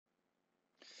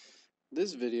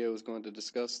This video is going to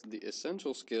discuss the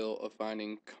essential skill of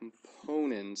finding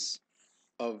components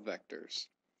of vectors.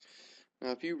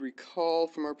 Now, if you recall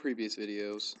from our previous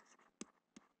videos,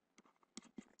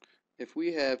 if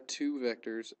we have two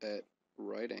vectors at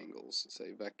right angles,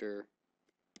 say vector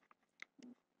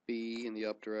B in the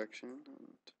up direction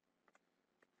and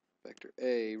vector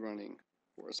A running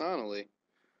horizontally,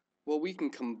 well, we can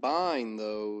combine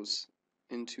those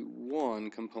into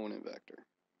one component vector.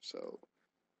 So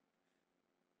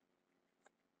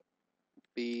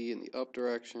B in the up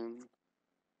direction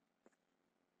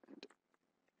and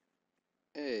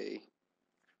A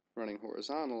running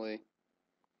horizontally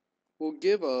will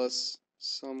give us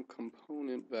some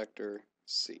component vector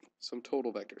C, some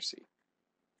total vector C.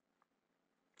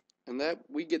 And that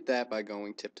we get that by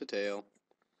going tip to tail,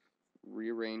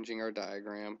 rearranging our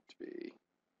diagram to be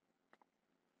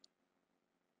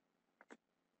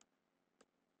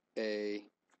A,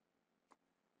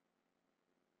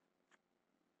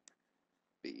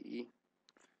 B,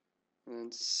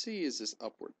 and C is this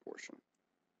upward portion.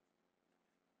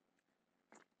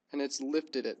 And it's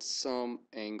lifted at some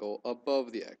angle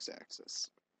above the x-axis.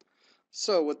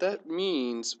 So what that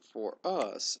means for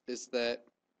us is that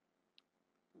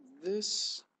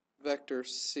this vector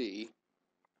C,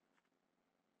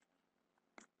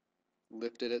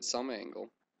 lifted at some angle,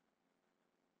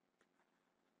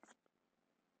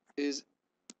 is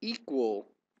equal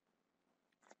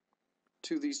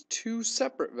to these two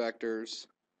separate vectors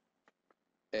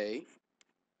A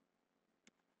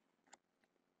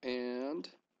and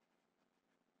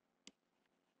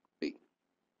B.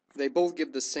 They both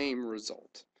give the same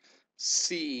result.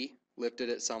 C, lifted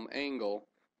at some angle,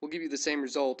 will give you the same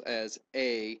result as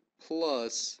A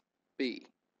plus B,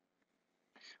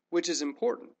 which is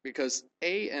important because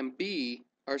A and B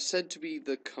are said to be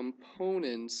the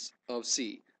components of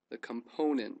C, the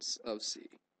components of C,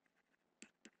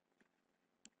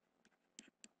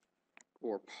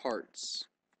 or parts,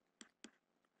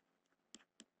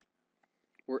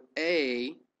 where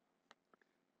A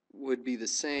would be the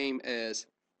same as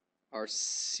our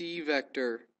C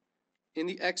vector in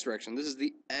the x direction. This is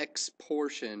the x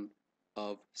portion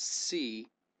of C,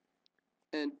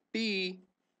 and B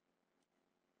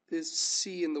is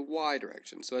C in the y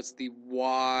direction, so that's the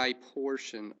y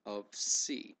portion of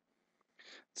C.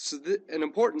 So an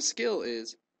important skill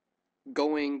is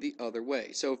going the other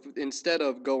way. So if, instead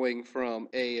of going from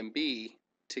A and B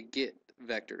to get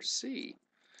vector C,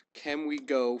 can we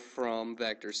go from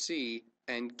vector C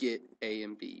and get A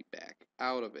and B back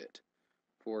out of it?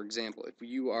 For example, if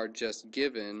you are just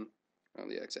given on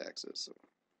the x-axis, so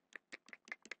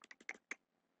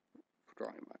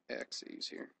drawing my axes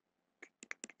here.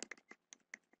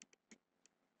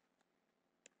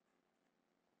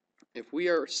 If we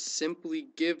are simply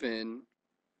given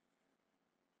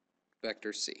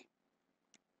vector C,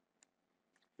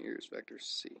 here's vector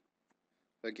C,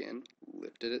 again,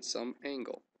 lifted at some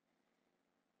angle,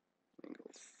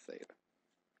 angle theta.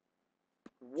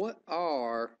 What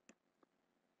are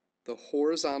the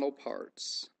horizontal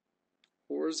parts,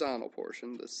 horizontal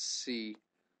portion, the CX,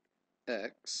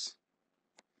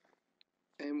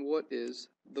 and what is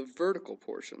the vertical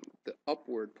portion, the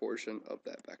upward portion of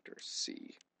that vector,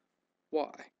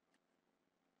 CY?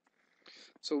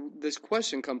 So this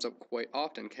question comes up quite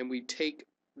often. Can we take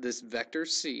this vector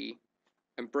C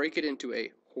and break it into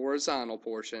a horizontal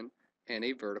portion and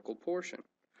a vertical portion?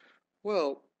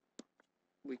 Well,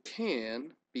 we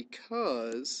can,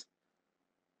 because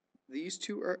these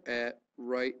two are at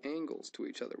right angles to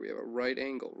each other. We have a right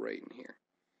angle right in here,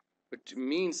 which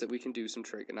means that we can do some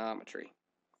trigonometry,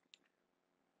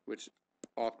 which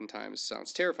oftentimes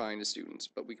sounds terrifying to students,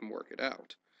 but we can work it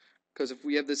out. Because if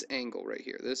we have this angle right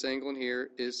here, this angle in here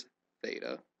is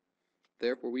theta,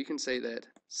 therefore we can say that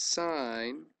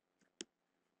sine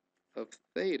of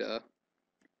theta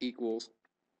equals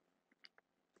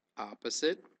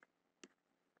opposite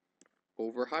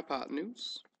over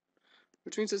hypotenuse,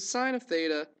 which means that sine of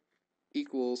theta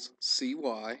equals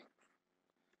cy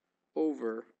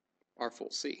over our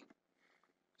full C.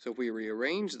 So if we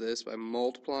rearrange this by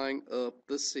multiplying up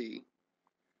the C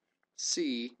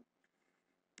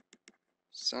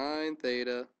sine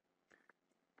theta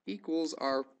equals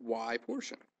our y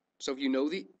portion. So if you know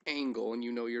the angle and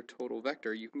you know your total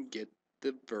vector, you can get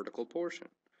the vertical portion.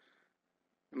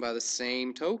 And by the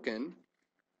same token,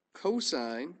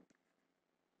 cosine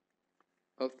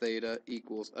of theta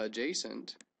equals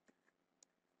adjacent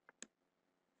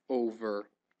over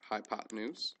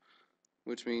hypotenuse,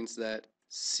 which means that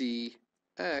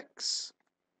CX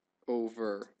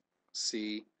over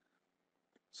C,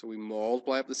 so we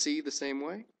multiply up the C the same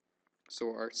way. So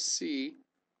our C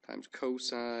times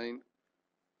cosine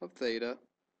of theta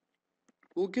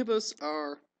will give us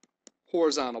our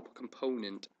horizontal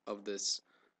component of this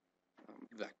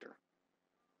vector.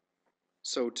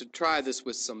 So to try this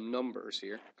with some numbers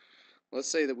here, let's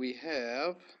say that we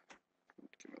have,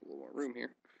 give me a little more room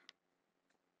here,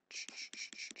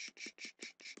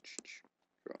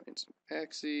 drawing some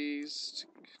axes to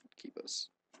keep us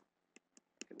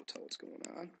able to tell what's going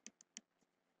on.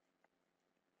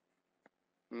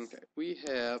 Okay, we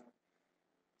have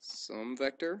some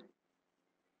vector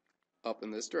up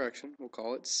in this direction, we'll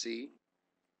call it C,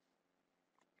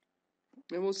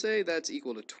 and we'll say that's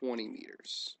equal to 20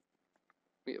 meters.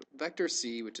 We have vector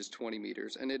C, which is 20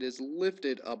 meters, and it is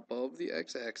lifted above the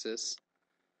x-axis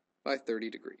by 30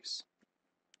 degrees.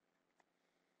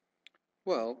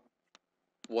 Well,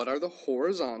 what are the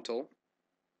horizontal,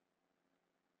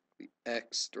 the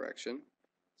x direction,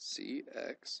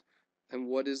 Cx, and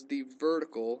what is the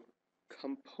vertical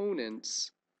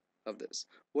components of this?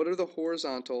 What are the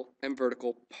horizontal and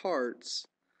vertical parts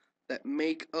that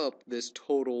make up this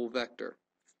total vector?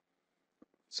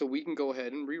 So we can go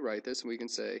ahead and rewrite this, and we can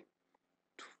say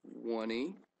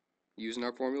 20, using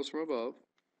our formulas from above,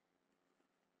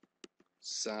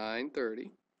 sine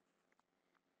 30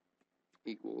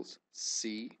 equals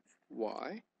Cy.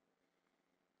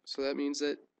 So that means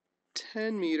that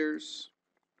 10 meters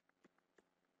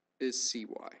is Cy.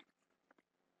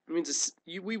 It means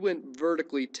we went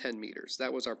vertically 10 meters.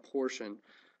 That was our portion,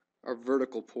 our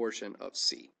vertical portion of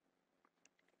C.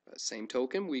 Same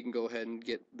token, we can go ahead and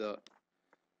get the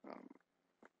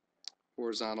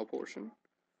horizontal portion.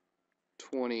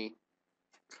 20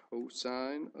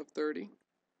 cosine of 30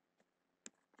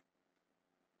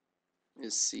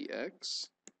 is Cx.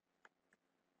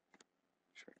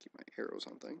 Try to keep my arrows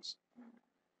on things.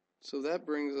 So that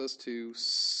brings us to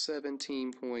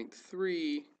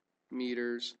 17.3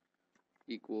 meters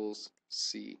equals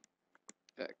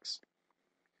Cx.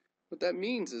 What that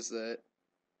means is that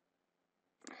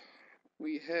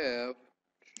we have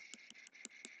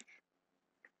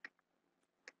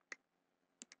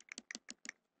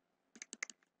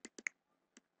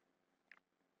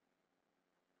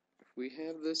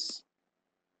this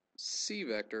C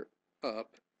vector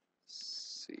up,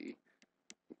 C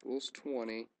equals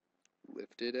 20,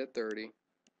 lifted at 30,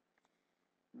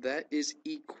 that is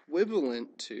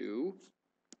equivalent to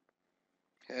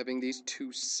having these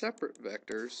two separate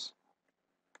vectors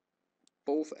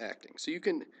both acting. So you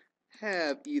can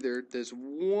have either this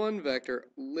one vector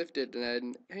lifted at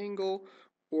an angle,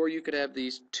 or you could have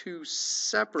these two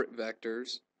separate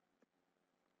vectors,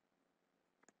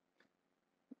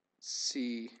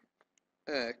 Cx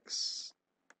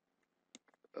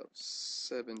of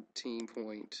 17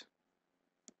 point,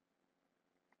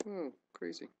 oh,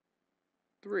 crazy,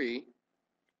 3,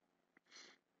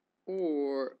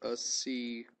 or a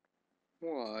Cy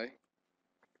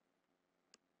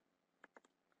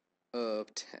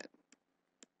of 10.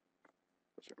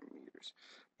 Those are meters.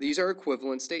 These are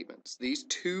equivalent statements. These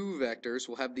two vectors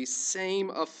will have the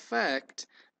same effect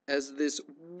as this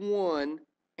one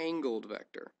angled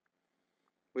vector,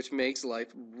 which makes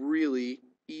life really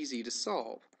easy to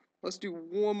solve. Let's do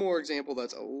one more example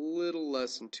that's a little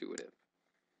less intuitive.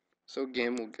 So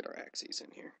again, we'll get our axes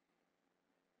in here.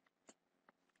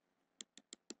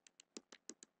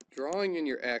 Drawing in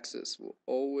your axis will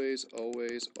always,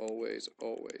 always, always,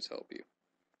 always help you,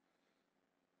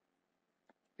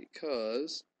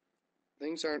 because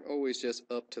things aren't always just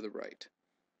up to the right.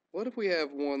 What if we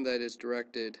have one that is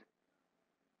directed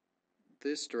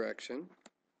this direction?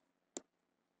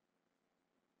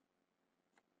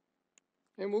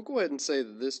 And we'll go ahead and say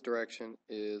that this direction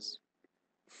is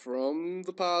from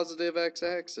the positive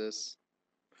x-axis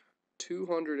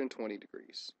 220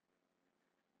 degrees.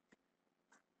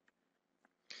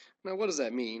 Now, what does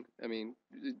that mean? I mean,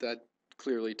 that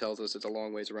clearly tells us it's a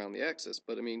long ways around the axis,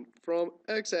 but I mean, from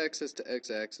x-axis to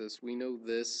x-axis, we know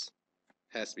this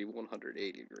has to be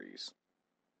 180 degrees.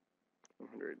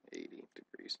 180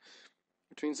 degrees.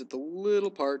 Which means that the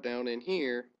little part down in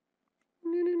here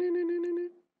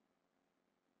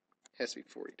has to be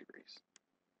 40 degrees.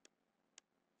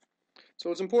 So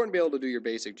it's important to be able to do your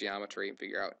basic geometry and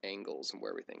figure out angles and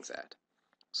where everything's at.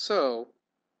 So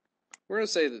we're going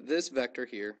to say that this vector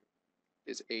here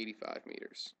is 85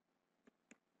 meters.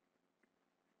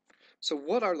 So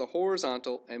what are the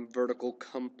horizontal and vertical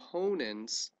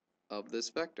components of this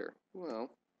vector?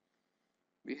 Well,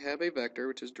 we have a vector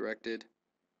which is directed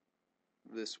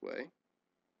this way.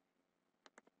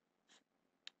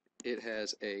 It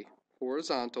has a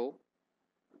horizontal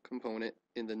component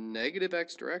in the negative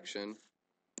x direction,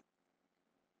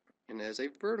 and as a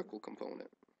vertical component.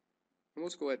 And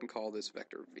let's go ahead and call this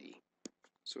vector v.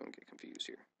 so don't get confused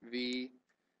here. V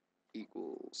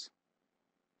equals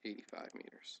 85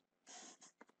 meters.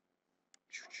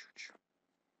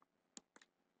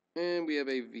 And we have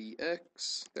a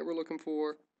Vx that we're looking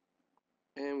for,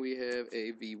 and we have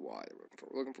a Vy that we're looking for.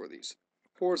 We're looking for these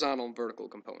horizontal and vertical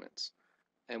components.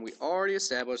 And we already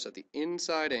established that the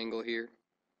inside angle here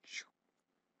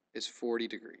is 40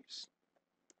 degrees.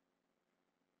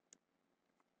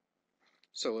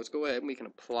 So let's go ahead and we can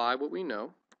apply what we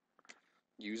know.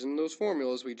 Using those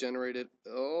formulas we generated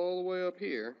all the way up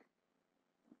here,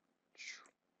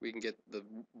 we can get the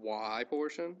y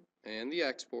portion and the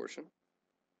x portion.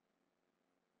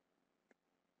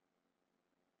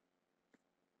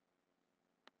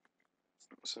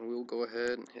 So we'll go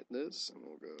ahead and hit this, and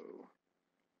we'll go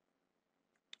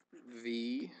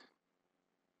v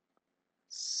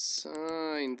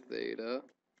sine theta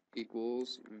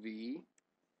equals v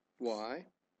y.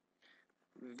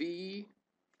 V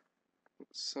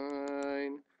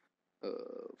sine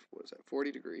of, what is that,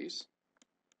 40 degrees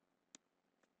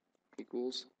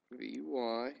equals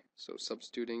Vy. So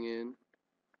substituting in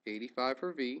 85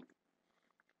 for V,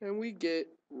 and we get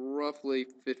roughly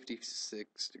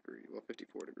 56 degrees, well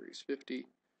 54 degrees,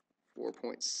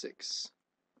 54.6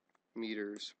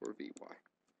 meters for Vy.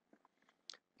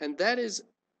 And that is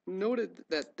noted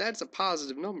that that's a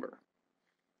positive number.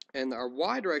 And our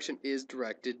y direction is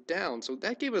directed down. So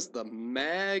that gave us the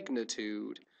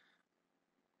magnitude.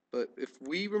 But if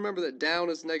we remember that down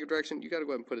is negative direction, you got to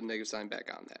go ahead and put a negative sign back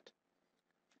on that.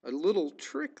 A little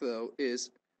trick, though,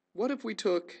 is what if we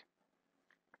took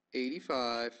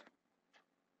 85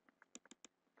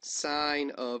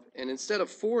 sine of, and instead of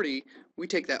 40, we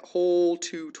take that whole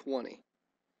 220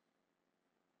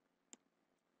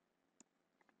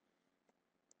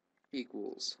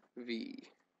 equals Vy.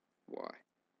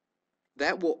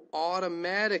 That will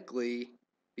automatically,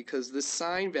 because the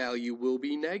sine value will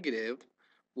be negative,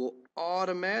 will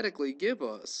automatically give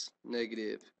us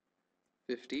negative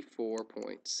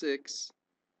 54.6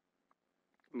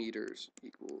 meters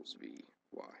equals Vy.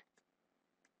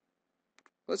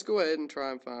 Let's go ahead and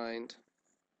try and find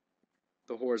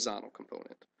the horizontal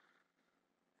component.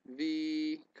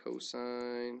 V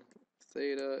cosine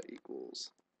theta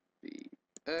equals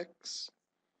Vx,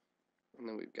 and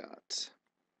then we've got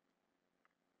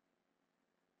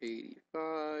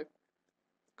 85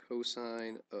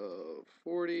 cosine of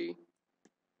 40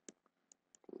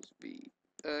 equals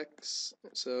Vx.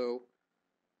 So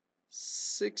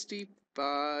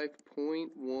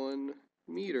 65.1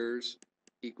 meters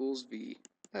equals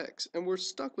Vx. And we're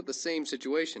stuck with the same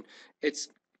situation. It's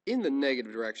in the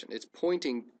negative direction. It's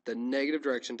pointing the negative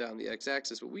direction down the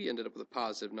x-axis, but we ended up with a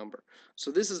positive number. So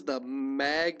this is the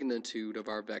magnitude of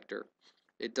our vector.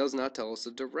 It does not tell us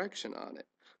the direction on it.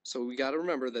 So we got to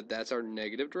remember that that's our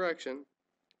negative direction.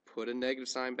 Put a negative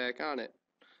sign back on it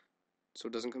so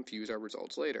it doesn't confuse our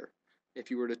results later. If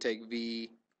you were to take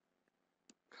V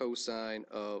cosine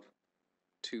of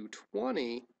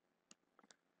 220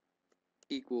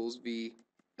 equals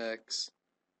Vx,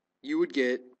 you would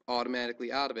get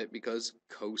automatically out of it, because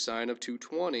cosine of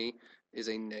 220 is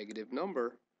a negative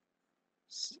number,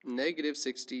 negative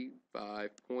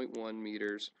 65.1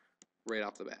 meters right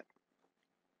off the bat.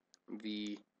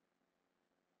 Vx.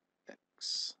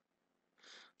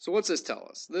 So what's this tell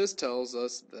us? This tells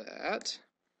us that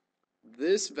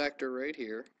this vector right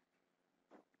here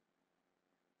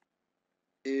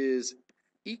is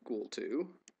equal to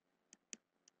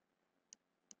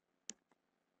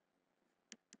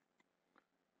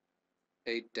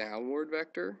a downward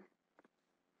vector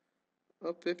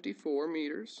of 54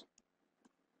 meters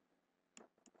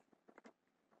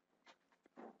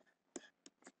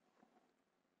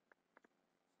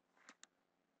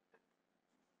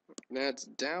that's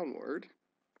downward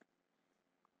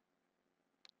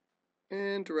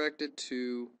and directed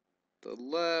to the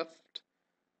left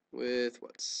with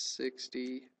what,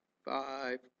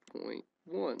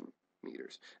 65.1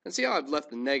 meters. And see how I've left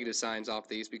the negative signs off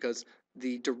these, because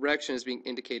the direction is being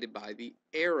indicated by the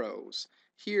arrows.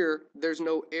 Here, there's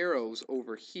no arrows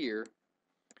over here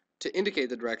to indicate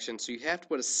the direction, so you have to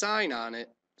put a sign on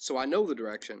it so I know the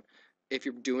direction. If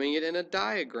you're doing it in a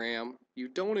diagram, you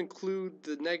don't include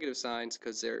the negative signs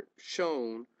because they're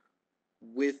shown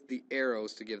with the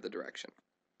arrows to give the direction.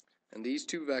 And these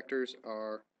two vectors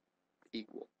are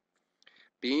equal.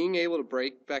 Being able to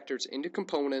break vectors into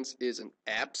components is an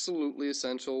absolutely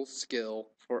essential skill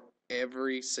for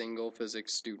every single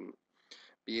physics student.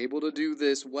 Be able to do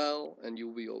this well, and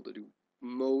you'll be able to do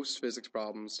most physics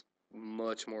problems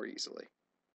much more easily.